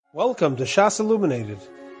Welcome to Shas Illuminated.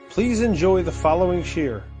 Please enjoy the following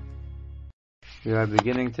shir. We are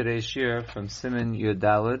beginning today's shir from siman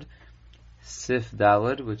Yud Sif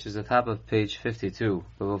Daled, which is the top of page 52.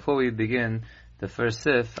 But before we begin the first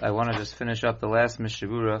Sif, I want to just finish up the last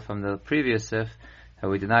Mishabura from the previous Sif that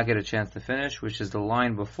we did not get a chance to finish, which is the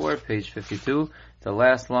line before page 52, the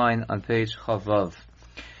last line on page Chavav.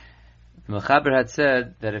 The Mechaber had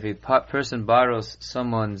said that if a person borrows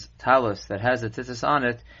someone's talus that has a tzitzis on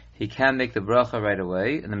it, he can make the bracha right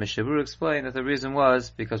away. And the Mishabur explained that the reason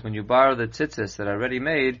was because when you borrow the tzitzis that are already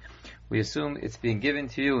made, we assume it's being given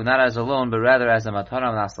to you not as a loan, but rather as a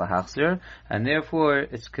matana nas lahachzir, and therefore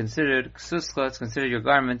it's considered ksuscha, it's considered your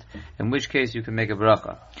garment, in which case you can make a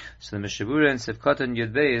bracha. So the Mishabur in Sifkatan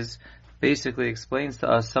Yud Beis basically explains to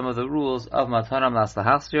us some of the rules of matana nas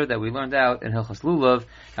lahachzir that we learned out in Hilchos Lulav,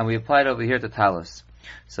 and we applied over here to talus.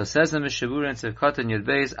 So says the Mishabura in Sivkatan Yud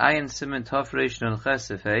Beis, Ayin Siman Tov Reish Nun Ches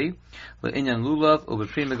Sifhei, Le'inyan Lulav,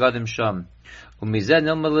 U'B'Pri Megadim Sham. U'Mizeh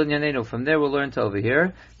Nilma L'Inyanenu. From there we'll learn to over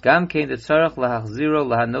here, Gam Kein Detzarach Lahachziro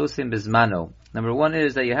Lahanosim Bizmano. Number one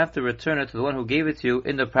is that you have to return it to the one who gave it to you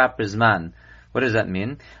in the proper Zman. What does that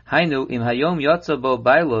mean? Hainu im hayom yotza bo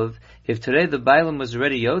bailov. If today the bailam was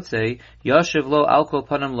already yotze, yoshev lo alkol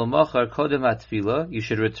panam lo mochar kodem atfila. You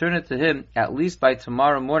should return it to him at least by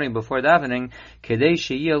tomorrow morning before davening. Kedei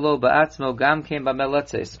sheyia lo ba'atzmo gam kein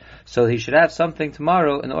b'meletzes. So he should have something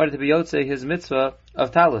tomorrow in order to be yotze his mitzvah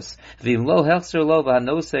of talus. V'im lo hechzer lo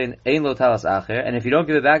v'hanosein ein lo talus acher. And if you don't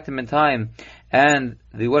give it back to him in time, and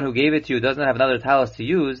the one who gave it to you doesn't have another talus to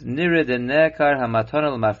use, nirid en nekar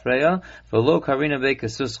hamatana l'mafreya v'lo karina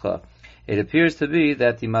be'kesuscha. It appears to be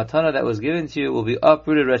that the matana that was given to you will be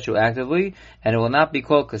uprooted retroactively, and it will not be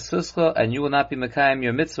called kesuscha, and you will not be mekayim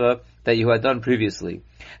your mitzvah that you had done previously.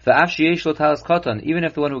 V'af sheyesh lo talus katan, even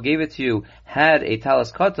if the one who gave it to you had a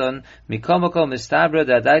talus katan, mikomoko mistabra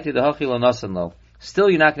da'adaiti dehachi lo nasan lo.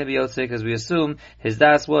 Still, you're not going to be yotze because we assume his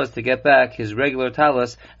das was to get back his regular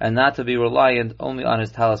talus and not to be reliant only on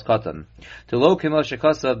his talus katan. To lo kemo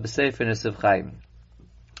shekasa b'sefer nesiv chaim.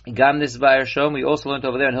 Gam nisbayar shom. We also learned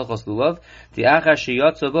over there in Hilchos Lulav. The achar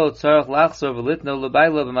sheyotze bo tzarach lachzor v'litno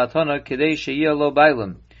lebayla b'matana kedei sheyia lo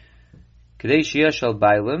baylam. Kedei sheyia shel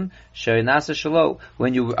baylam sherinasa shelo.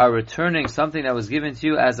 When you are returning something that was given to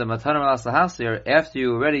you as a matana malas lahasir, after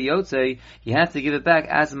you already yotze, you have to give it back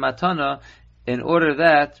as a matana, in order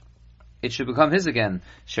that it should become his again.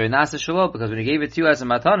 Sherinasa shalom, because when he gave it to you as a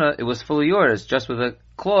matana, it was fully yours, just with a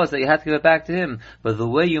clause that you had to give it back to him. But the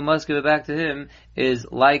way you must give it back to him is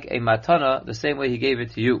like a matana, the same way he gave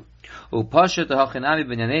it to you. Upasha tahachinami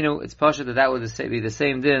b'nyanenu, it's pasha that would be the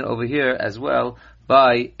same din over here as well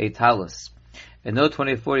by a talus. In note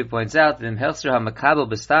 24 he points out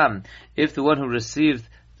that if the one who received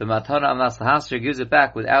the matana amnas lahasir gives it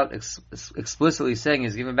back without explicitly saying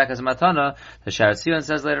he's giving back as a matana, the Sha'ar Tzion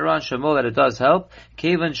says later on, Shemo, that it does help,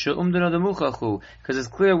 kevan she'umdano demuchachu, because it's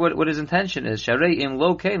clear what his intention is. Sharei im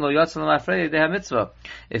lo kein lo yotze l'mafrei deha mitzvah.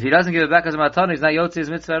 If he doesn't give it back as a matana, he's not yotze his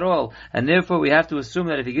mitzvah at all. And therefore we have to assume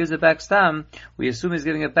that if he gives it back stam, we assume he's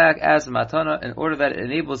giving it back as a matana in order that it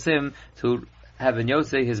enables him to have in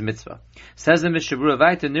Yosei his mitzvah. Says the Mishabura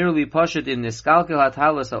Vaita, nearly pashut in niskalkel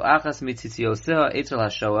hatalas o achas mitzitziyoseha etzel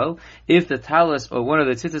hashoel. If the talus or one of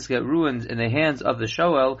the tzitzis get ruined in the hands of the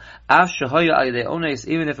shoel, af shahaya alidei ones,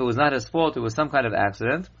 even if it was not his fault, it was some kind of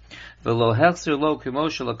accident. V'lo hechzer lo kimo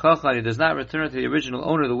shalakachan, he does not return it to the original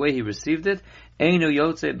owner the way he received it. Einu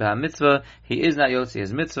yotzei b'ha mitzvah, he is not yotzei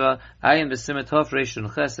his mitzvah. Ayin b'simet hof reish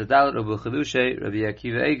nun ches dalet o b'chadushay Rabbi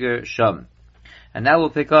Akiva Eger sham. And now we'll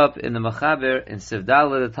pick up in the Mechaber in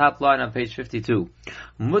Sivdala, the top line on page 52.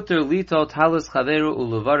 Mutter lito talus chaveru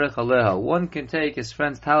ulevarech aleha. One can take his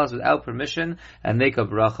friend's talus without permission and make a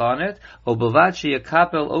bracha on it. O bavad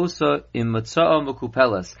sheyakapel osa im matzah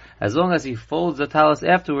mekupelas. As long as he folds the talus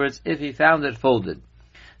afterwards, if he found it folded.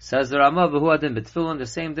 Says the Ramah, v'hu adin b'tfilin, the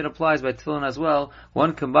same thing applies by tefillin as well.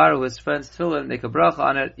 One can borrow his friend's tefillin, make a bracha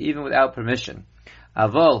on it, even without permission.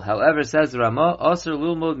 Avol, however, says the Ramah, Osir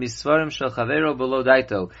lulmod misvarim shel chavero below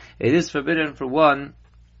daito. It is forbidden for one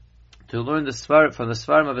to learn the svar from the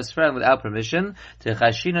svarim of his friend without permission.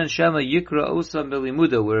 Techashinan shema yikra osam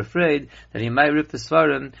belimuda. We're afraid that he might rip the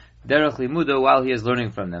svarim derech limuda while he is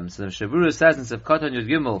learning from them. So the Shavuru says in Sefkatan Yud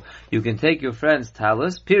Gimel, you can take your friend's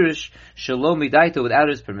talus, pirish, shalom midaito, without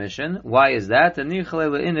his permission. Why is that? Because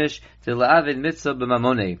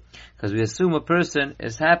Because we assume a person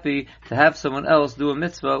is happy to have someone else do a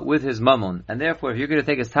mitzvah with his mammon. And therefore, if you're going to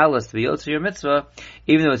take his talis to be yotzer your mitzvah,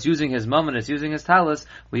 even though it's using his mammon, it's using his talis,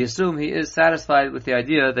 we assume he is satisfied with the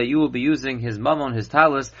idea that you will be using his mammon, his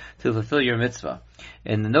talis, to fulfill your mitzvah.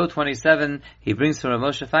 In the note 27, he brings from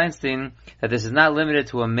Moshe Feinstein that this is not limited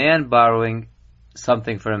to a man borrowing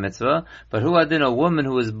something for a mitzvah, but who adin a woman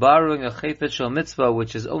who is borrowing a chayfet shel mitzvah,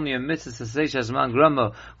 which is only a mitzvah to say shazman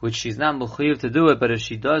grama, which she's not mechuyev to do it, but if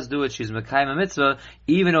she does do it, she's mekayim a mitzvah.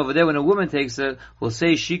 Even over there, when a woman takes it, we'll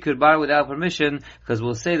say she could borrow without permission, because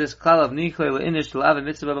we'll say this klal of nichlei leinish l'ave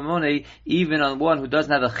mitzvah b'mamonei, even on one who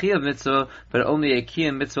doesn't have a chiyav mitzvah, but only a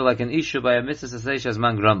kiyam mitzvah like an isha by a mitzvah to say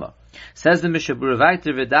shazman grama. Says the Mishabura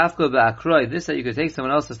Vaiter v'dafko ba'akroi, this that you could take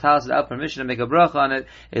someone else's talis without permission and make a bracha on it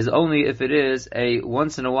is only if it is a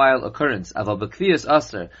once in a while occurrence. Aval b'kviyas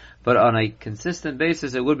aser, but on a consistent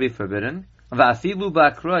basis it would be forbidden. Va'afilu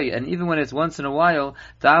ba'akroi, and even when it's once in a while,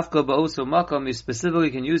 dafko ba'oso makom, you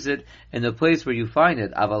specifically can use it in the place where you find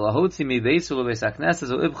it. Aval lahotzi mi beisul u'beis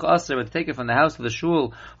hakneses u'ibcha aser, but take it from the house to the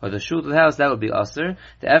shul, or the shul to the house, that would be aser.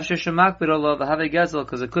 The efsher shemakbid Allah v'havei gezel,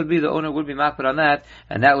 because it could be the owner would be makbid on that,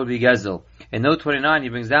 and that would be gezel. In note 29, he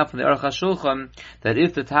brings down from the Aruch HaShulchan that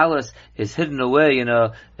if the talis is hidden away in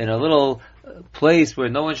a little place where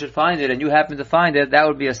no one should find it, and you happen to find it, that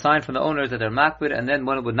would be a sign from the owner that they're makbid, and then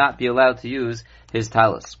one would not be allowed to use his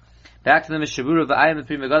talis. Back to the Mishabura v'ayim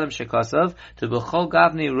Pri Megadim shekasav to b'chol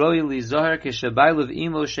gavni roi li zohar keshabayluv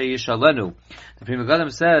imo sheyishalenu. The Pri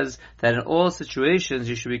Megadim says that in all situations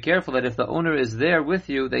you should be careful that if the owner is there with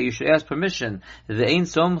you, that you should ask permission. Ve'ein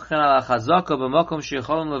somchen ala chazaka b'makom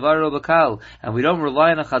sheyicholim levaro b'kal, and we don't rely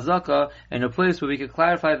on a chazaka in a place where we can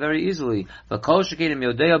clarify very easily. V'kol shekenim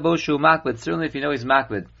yodea bo shu makbid, certainly if you know he's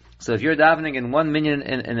makbid. So if you're davening in one minyan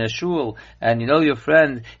in a shul, and you know your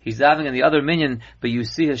friend, he's davening in the other minyan, but you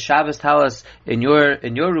see his Shabbos talis in your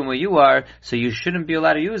room where you are, so you shouldn't be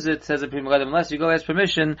allowed to use it, says the Pri Megadim, unless you go ask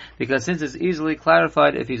permission, because since it's easily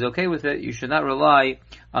clarified, if he's okay with it, you should not rely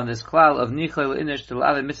on this klal of nichlei leinish to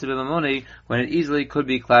l'ave mitzvah b'mamoni, when it easily could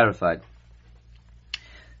be clarified.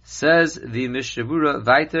 Says the Mishabura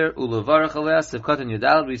Vaiter ulevarach aleh sivkatan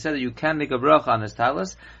yudal, we said that you can make a bracha on his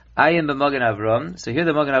talis. I am b'Magen Avram. So here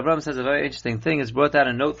the Magen Avram says a very interesting thing. It's brought out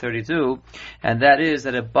in note 32, and that is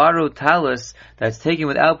that a borrowed talis that's taken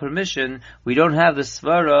without permission, we don't have the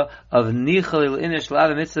svara of nichal inish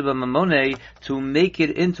la'ave mitzvah b'mamonei to make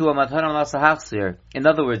it into a matana l'sahachzir. In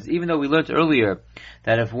other words, even though we learned earlier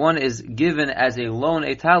that if one is given as a loan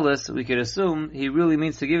a talis, we could assume he really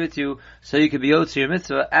means to give it to you so you could be yotzer your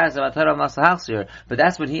mitzvah as a matana l'sahachzir. But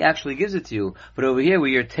that's when he actually gives it to you. But over here, where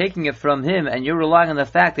you're taking it from him and you're relying on the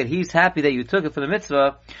fact that he's happy that you took it for the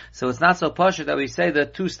mitzvah, so it's not so pashut that we say the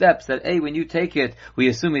two steps, that A, when you take it, we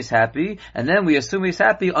assume he's happy, and then we assume he's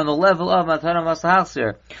happy on the level of matana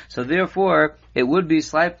l'sahachzir. So therefore, it would be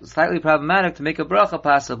slightly problematic to make a bracha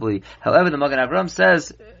possibly. However, the Magen Avram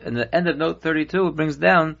says, in the end of note 32, it brings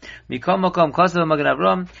down, Mikol Makom Kasav Magen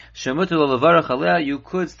Avram, Shemutu Levarach Aleh, you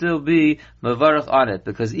could still be mevarach on it,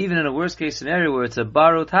 because even in a worst case scenario where it's a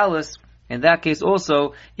borrowed talis, in that case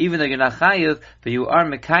also, even though you're not chayiv, but you are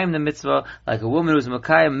mekayim the mitzvah, like a woman who's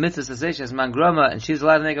mekayim mitzvah saseish as mangrama, and she's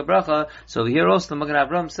allowed to make a bracha. So here also the Magen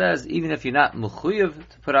Avram says, even if you're not mechuyev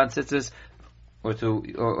to put on tzitzis,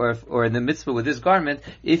 or in the mitzvah with this garment,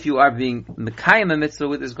 if you are being mekayim a mitzvah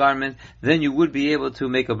with this garment, then you would be able to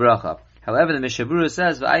make a bracha. However, the Mishabura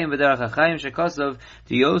says, "V'ayim b'derech hachayim shekosov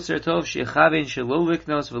diyoser tov shechavein shelo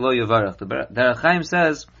liknos v'lo yavarach." The Derech Chaim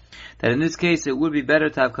says that in this case it would be better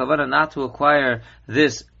to have kavanah not to acquire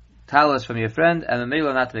this talis from your friend, and the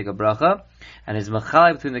mela not to make a bracha. And his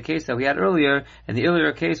machalai between the case that we had earlier. In the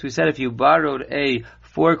earlier case, we said if you borrowed a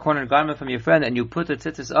four-cornered garment from your friend and you put the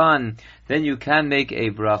tzitzis on, then you can make a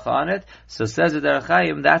bracha on it. So says the Derech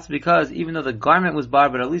Chaim, that's because even though the garment was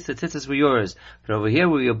borrowed, but at least the tzitzis were yours. But over here,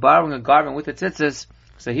 where you're borrowing a garment with the tzitzis,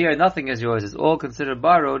 so here nothing is yours, it's all considered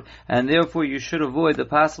borrowed, and therefore you should avoid the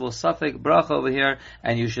possible suffix bracha over here,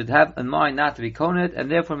 and you should have in mind not to be koned,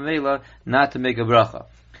 and therefore mela not to make a bracha.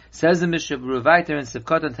 Says the Mishabura Vaiter in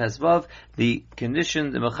Sivkot and Tesvav, the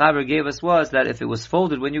condition the Mechaber gave us was that if it was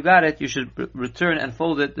folded when you got it, you should return and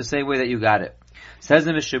fold it the same way that you got it. Says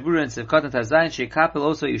the Mishabura in Sivkot and Tazayin, Shekapel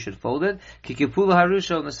also you should fold it, Kikipula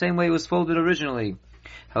Harusha in the same way it was folded originally.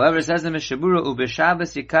 However, it says in Mishabura,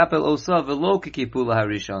 Ubeshabbos yikapel osa velo kikipula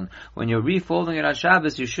harishon. When you're refolding it on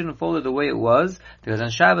Shabbos, you shouldn't fold it the way it was, because on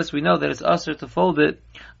Shabbos we know that it's usher to fold it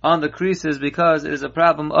on the creases because it is a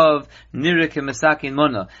problem of nirik and mesakin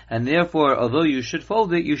mona. And therefore, although you should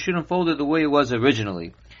fold it, you shouldn't fold it the way it was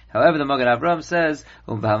originally. However, the Magen Avram says,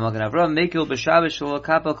 Magen Avram mekil b'Shabbos shelo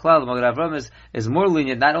kapel klal. The Magen Avram is more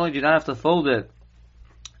lenient. Not only do you not have to fold it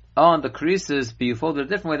on the creases, but you fold it a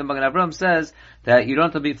different way. The Magen Avraham says that you don't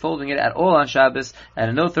have to be folding it at all on Shabbos. And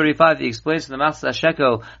in note 35, he explains to the Master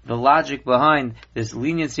Shekel the logic behind this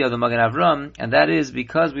leniency of the Magen Avraham, and that is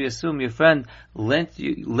because we assume your friend let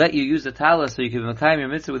you use the talus so you can make your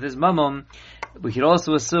mitzvah with his mamon. We could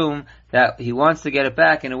also assume that he wants to get it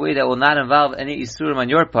back in a way that will not involve any isurim on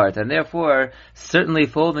your part, and therefore, certainly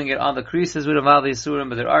folding it on the creases would involve the isurim,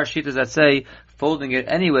 but there are shittas that say folding it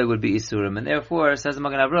anyway would be isurim, and therefore, says the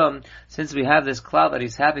Magen Avraham, since we have this cloud that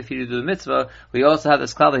he's happy for you to do the mitzvah, we also have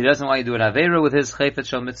this cloud that he doesn't want you to do an avera with his chayfet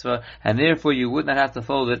shel mitzvah, and therefore you would not have to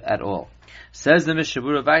fold it at all. Says the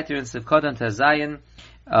Mishabura Vaiter in Sivkotan Tazayin,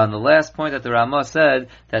 on the last point that the Ramah said,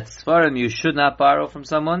 that Sfarim you should not borrow from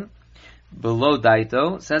someone, below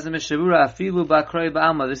daito, says the Mishabura afilu bakroi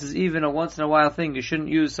ba'alma. This is even a once in a while thing. You shouldn't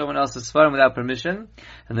use someone else's svarim without permission.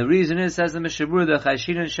 And the reason is, says the Mishabura, the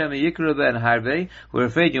chayshinan shem yikru ben harbe. We're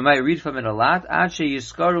afraid you might read from it a lot. Ache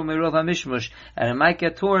yiskaru merov hamishmush, and it might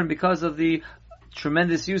get torn because of the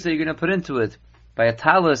tremendous use that you're going to put into it. By a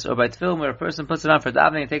talus or by tefillin, where a person puts it on for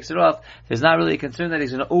davening and takes it off, there's not really a concern that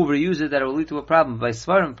he's going to overuse it, that it will lead to a problem. By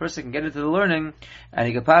svarim, a person can get into the learning, and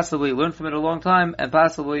he could possibly learn from it a long time, and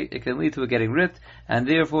possibly it can lead to it getting ripped, and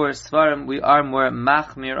therefore svarim we are more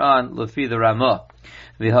machmir on lefi the Ramah.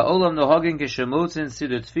 V'ha'olam nohagin keshemotzin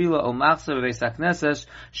sidur tefila o machzor beis hakneses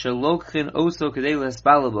shelokchin oso kedei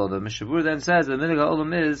lehespalabo. The Mishabur then says the minhag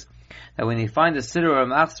ha'olam is that when they find a siddur or a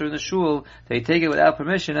machzor in the shul, they take it without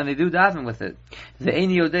permission and they do daven with it.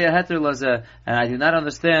 Ve'eni yodei heter lazeh, and I do not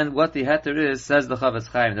understand what the heter is, says the Chavetz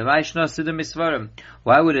Chaim. The Vaishna siddur misvarim.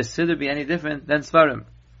 Why would a siddur be any different than svarim?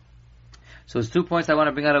 So there's 2 points I want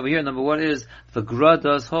to bring out over here. Number one is, the Gra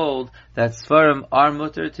does hold that svarim are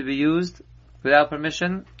mutter to be used without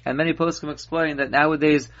permission, and many poskim explain that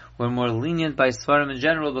nowadays we're more lenient by svarim in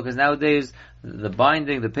general, because nowadays the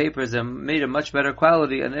binding, the papers are made of much better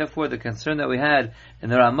quality, and therefore the concern that we had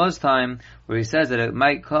in the Ramah's time, where he says that it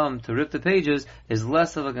might come to rip the pages, is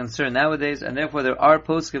less of a concern nowadays, and therefore there are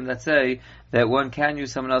poskim that say that one can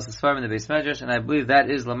use someone else's svarim in the Beis Medrash, and I believe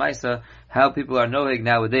that is lamaisa how people are noheg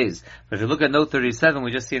nowadays. But if you look at note 37,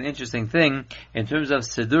 we just see an interesting thing in terms of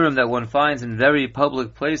sidurim that one finds in very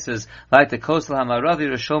public places, like the Kosel Hamaravi.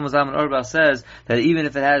 Rosh Zalman Auerbach says that even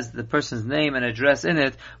if it has the person's name and address in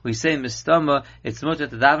it, we say mistama, it's mutter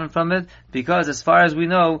to daven from it, because as far as we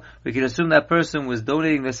know, we can assume that person was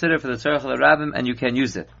donating the siddur for the tzarech of the rabbim, and you can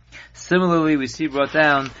use it. Similarly, we see brought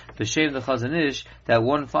down b'shem the Chazon Ish that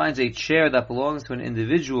one finds a chair that belongs to an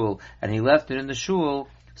individual, and he left it in the shul.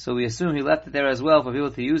 So we assume he left it there as well for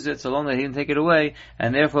people to use it, so long that he didn't take it away,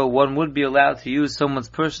 and therefore one would be allowed to use someone's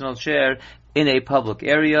personal chair in a public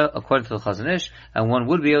area, according to the Chazon Ish, and one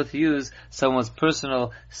would be able to use someone's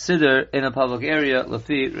personal siddur in a public area,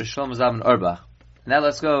 lefi Rosh Zalman Auerbach. Now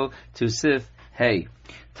let's go to Sif Hey.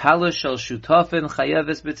 Talus shel shutafin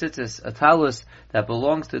chayeves b'tzitzis. A talus that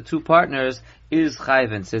belongs to two partners is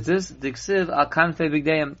chayev in tzitzis. Diksiv al kanfei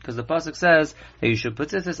bigdayim, because the pasuk says that you should put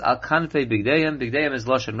tzitzis al kanfei bigdayim. Bigdayim is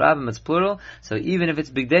lashon rabbim, it's plural. So even if it's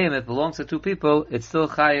bigdayim, it belongs to two people, it's still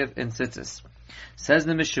chayev in tzitzis. Says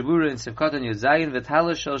the Mishabura in Sivkatan Yuzayin,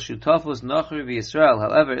 v'talus shel shutafus nochri v'Yisrael.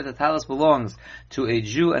 However, if the talus belongs to a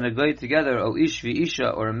Jew and a goy together, o ish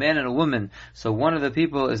v'isha, or a man and a woman, so one of the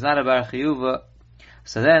people is not a bar chiyuva,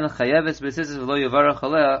 so then chayeves b'tzitzis v'lo yavarach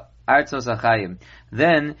aleh artzos achayim.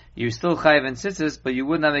 Then you're still chayev in tzitzis, but you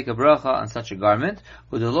would not make a bracha on such a garment.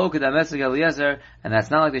 Udelo kedamesek Eliezer, and that's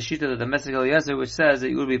not like the shita of the Mesek Eliezer, which says that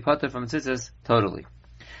you would be patur from tzitzis totally.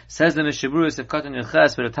 Says the Mishabura Sivkatan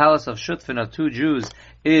Yuches, for the talus of shutfin of two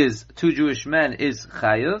Jewish men is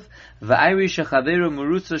chayev. V'ayri shechaveru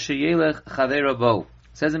murutza sheyelech chaveru bo.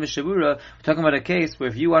 Says the Mishabura, we're talking about a case where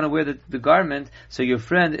if you want to wear the garment, so your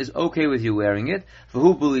friend is okay with you wearing it,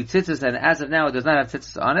 v'hu b'li tzitzis, and as of now it does not have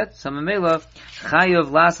tzitzis on it, so memela,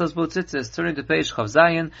 chayev lasos bo tzitzis, turning to page Chav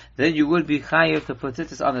Zayin, then you would be chayev to put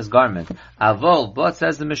tzitzis on this garment. Avol, but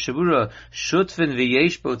says the Mishabura, shutfin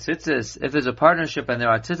v'yesh bo tzitzis, if there's a partnership and there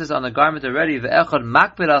are tzitzis on the garment already, v'echad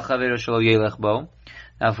makbid al chaveru shelo yelech bo.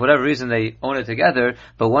 Now for whatever reason they own it together,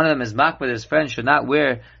 but one of them is makbid, his friend should not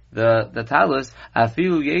wear the talus,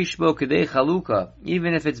 afilu yeshbo kedei chaluka,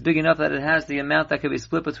 even if it's big enough that it has the amount that can be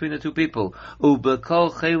split between the two people.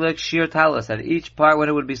 Ubekol chelek shir talus, that each part when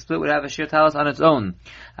it would be split would have a shir talus on its own.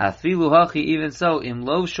 Afilu hachi, even so, im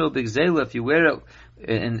lo sho bigzela, if you wear it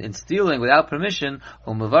in stealing without permission,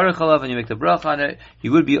 umavarich alav, and you make the bracha on it,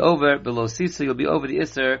 you would be over below sisa, you'll be over the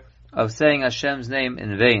iser of saying Hashem's name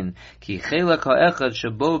in vain. Ki chelak ha'echad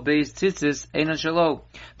shabo beis tzitzis einan shelo,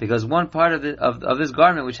 because one part of this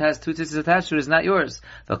garment which has two tzitzis attached to it is not yours.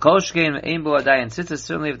 V'kol shkein ein bo adayin tzitzis,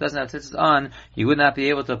 certainly if it doesn't have tzitzis on, you would not be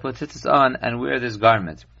able to put tzitzis on and wear this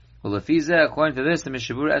garment. Well, according to this, the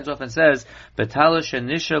Mishabura ends off and says, "Betalos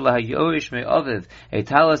shenisha lahayoish me'aviv," a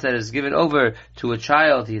talis that is given over to a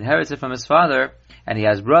child, he inherits it from his father, and he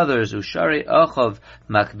has brothers, Ushari Achav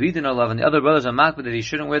Makbidin Olav, and the other brothers are makbid that he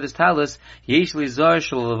shouldn't wear this talis. Yesh li zar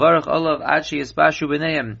shel levarach olav ad sheyisbashu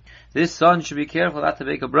b'neihem. This son should be careful not to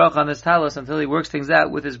make a bracha on this talis until he works things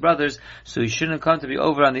out with his brothers, so he shouldn't come to be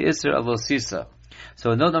over on the Isser of Losisa.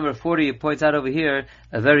 So in note number 40, it points out over here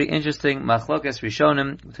a very interesting machlokes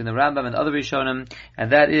Rishonim between the Rambam and other Rishonim,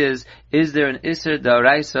 and that is there an Isser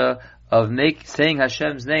Daraisa of saying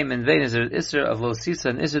Hashem's name in vain? Is there an Isser of Losisa,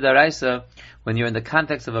 an Isser Daraisa, when you're in the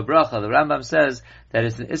context of a bracha? The Rambam says that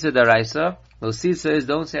it's an Isser Daraisa. Losisa is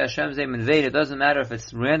don't say Hashem's name in vain. It doesn't matter if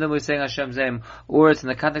it's randomly saying Hashem's name or it's in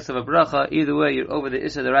the context of a bracha. Either way, you're over the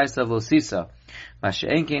Isser Daraisa of Losisa.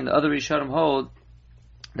 Masha'enkin, the other Rishonim hold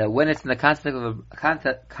that when it's in the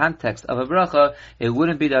context of a bracha, it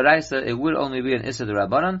wouldn't be daraisa, it would only be an issa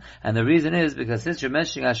d'Rabbanan, and the reason is because since you're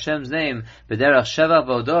mentioning Hashem's name, b'derach sheva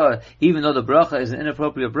v'odor, even though the bracha is an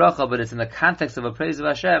inappropriate bracha, but it's in the context of a praise of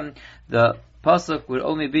Hashem, the pasuk would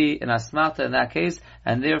only be an asmata in that case,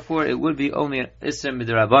 and therefore it would be only an issa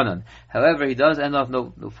d'Rabbanan. However, he does end off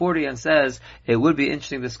note 40 and says, it would be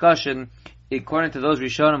interesting discussion according to those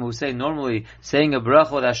Rishonim who say normally saying a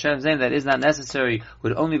bracha with Hashem's name that is not necessary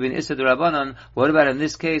would only be an Issa D'Rabbanan. What about in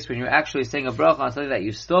this case when you're actually saying a bracha on something that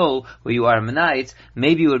you stole, where you are a Menait?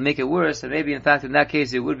 Maybe you would make it worse, and maybe in fact in that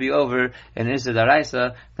case it would be over an Issa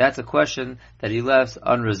D'Araisa. That's a question that he left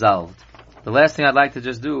unresolved. The last thing I'd like to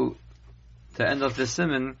just do to end off this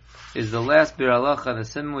siman is the last Bir Halacha, the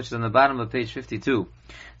siman which is on the bottom of page 52.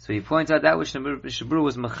 So he points out that which the Mishabura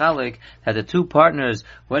was mechalik, that the two partners,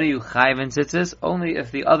 when are you chayiv in tzitzis? Only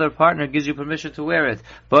if the other partner gives you permission to wear it.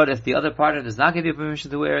 But if the other partner does not give you permission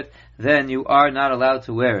to wear it, then you are not allowed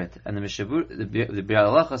to wear it. And the Mishabura, the Bir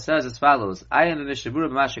Halacha says as follows: I am the Mishabura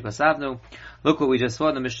b'mashik asavnu. Look what we just saw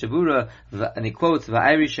in the Mishabura, and he quotes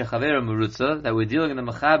va'ayri shechavera murutza, that we're dealing in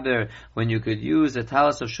the mechaber when you could use a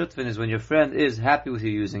talis of shutvin is when your friend is happy with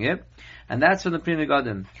you using it. And that's from the Pri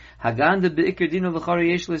Megadim. Hagan de be'ikr dinu l'chara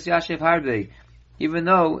yesh lis yashev harbe. Even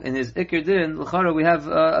though in his ikr din l'chara we have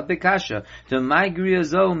a big kasha. The ma'griya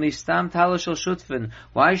zo mistam talis shel shutfin.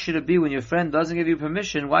 Why should it be when your friend doesn't give you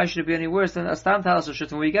permission? Why should it be any worse than a stam talis shel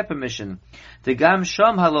shutfin where you get permission? The gam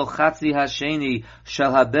sham halo chatzi hasheni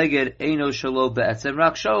shel habeged eino shelo be'etzem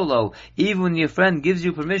rak sholo. Even when your friend gives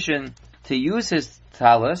you permission to use his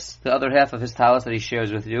talis, the other half of his talis that he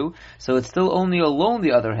shares with you, so it's still only alone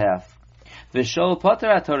the other half. V'shol pater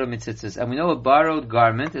haTorah mitzitzis, and we know a borrowed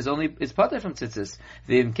garment is pater from tzitzis.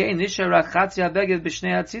 V'imkei nisha rak chatzi habeged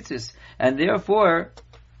b'shnei hatzitzis, and therefore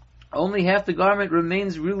only half the garment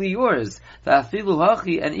remains really yours. V'afilu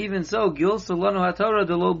hachi, and even so, gil solanu haTorah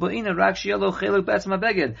delo ba'ina rak shielo chelek b'etzem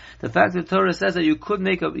habeged. The fact that the Torah says that you could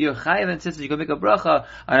make your chayiv and tzitzis, you could make a bracha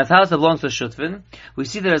on a talis that belongs to shutvin. We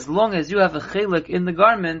see that as long as you have a chelek in the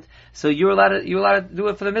garment, so you're allowed to do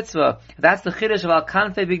it for the mitzvah. That's the chiddush of al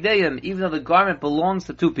kanfei bigdayim. Even though the garment belongs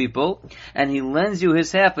to two people, and he lends you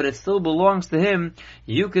his half, but it still belongs to him,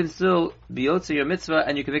 you can still be yotze your mitzvah,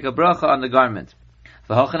 and you can make a bracha on the garment.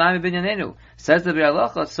 Says the Bir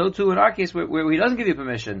Halacha, so too in our case where he doesn't give you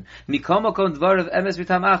permission.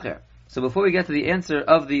 So before we get to the answer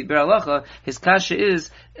of the Bir Halacha, his kasha is,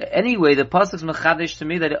 anyway, the pasuk's mechadesh to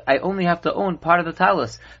me that I only have to own part of the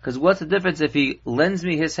talis. Because what's the difference if he lends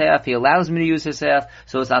me his half, he allows me to use his half,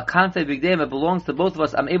 so it's al kanfei bigdayim, it belongs to both of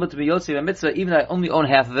us, I'm able to be yotze a mitzvah, even though I only own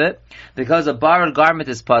half of it, because a borrowed garment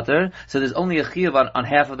is pater, so there's only a chiyuv on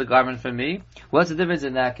half of the garment for me. What's the difference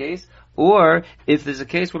in that case? Or if there's a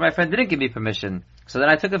case where my friend didn't give me permission, so then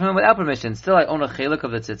I took it from him without permission, still I own a chelek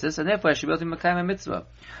of the tzitzis, and therefore I should be able to mekayim a mitzvah.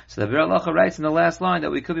 So the Bir Halacha writes in the last line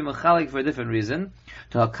that we could be mechalik for a different reason.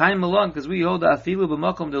 To hakayim malon, because we hold afilu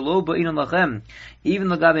b'makom de lo ba'inon lachem. Even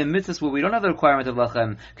the gabe mitzvahs where we don't have the requirement of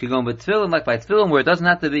lachem, kigon b'tfilin, like by tfilin, where it doesn't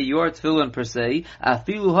have to be your tfilin per se,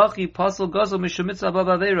 afilu hachi pasal gazel mishum mitzvah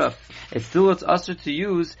b'avera. It's still it's usher to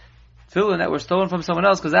use tefillin that were stolen from someone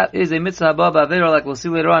else, because that is a mitzvah haba b'avera, like we'll see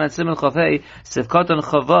later on in Siman Chafei, Sivkoton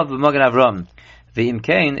Chavav b'Magen Avram.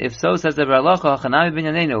 V'imkein, if so, says the Bir Halacha, Chanami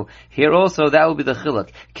b'Yanenu, here also that will be the chiluk.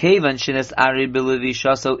 Kevan shenes ari b'levi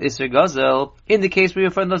shaso iser gazel, in the case where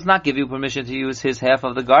your friend does not give you permission to use his half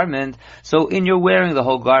of the garment, so in your wearing the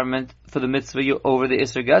whole garment for the mitzvah, you're over the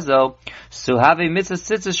iser gazel, so have a mitzvah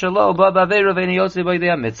tzitzis shalo ba b'avera v'eni yotze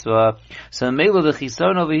b'ydei mitzvah. So melo the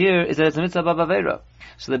chisaron over here is that it's a mitzvah ba b'avera.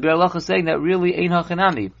 So the Bir Halacha is saying that really ain't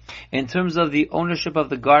hachanami. In terms of the ownership of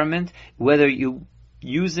the garment, whether you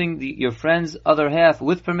using your friend's other half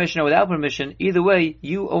with permission or without permission, either way,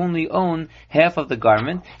 you only own half of the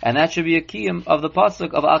garment, and that should be a kiyum of the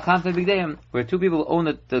pasuk of Al Kanfei Bigdeim, where two people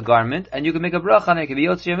own the garment, and you can make a bracha, and it can be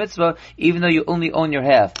Yotzei Mitzvah, even though you only own your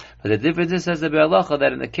half. But the difference is, says the Be'er Halacha,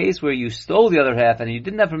 that in the case where you stole the other half, and you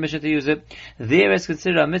didn't have permission to use it, there is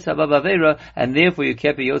considered a mitzvah b'avera, and therefore you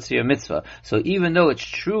can't be Yotzei Mitzvah. So even though it's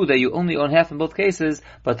true that you only own half in both cases,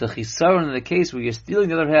 but the chisaron in the case where you're stealing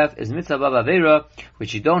the other half is mitzvah b'avera,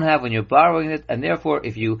 which you don't have when you're borrowing it, and therefore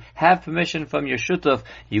if you have permission from your shutuf,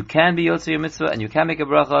 you can be Yotzei Mitzvah and you can make a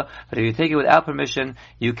bracha, but if you take it without permission,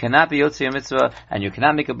 you cannot be Yotzei Mitzvah and you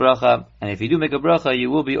cannot make a bracha, and if you do make a bracha, you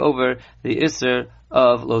will be over the Isser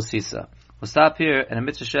of Lo Sisa. We'll stop here, and in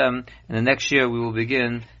Mitzvah Shem, in the next year we will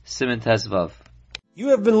begin Siman Tesvav. You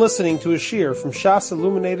have been listening to a shiur from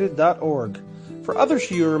shasilluminated.org. For other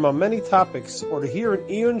shiurim on many topics, or to hear an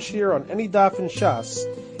Iyun shiur on any daf in Shas,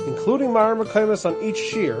 including Mareh Mekomos on each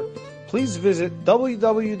shiur, please visit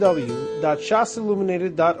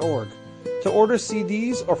www.shasilluminated.org. To order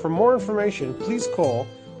CDs or for more information, please call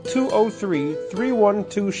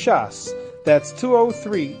 203-312-SHAS. That's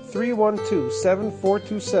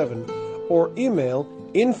 203-312-7427, or email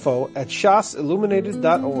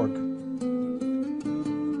info@shasilluminated.org.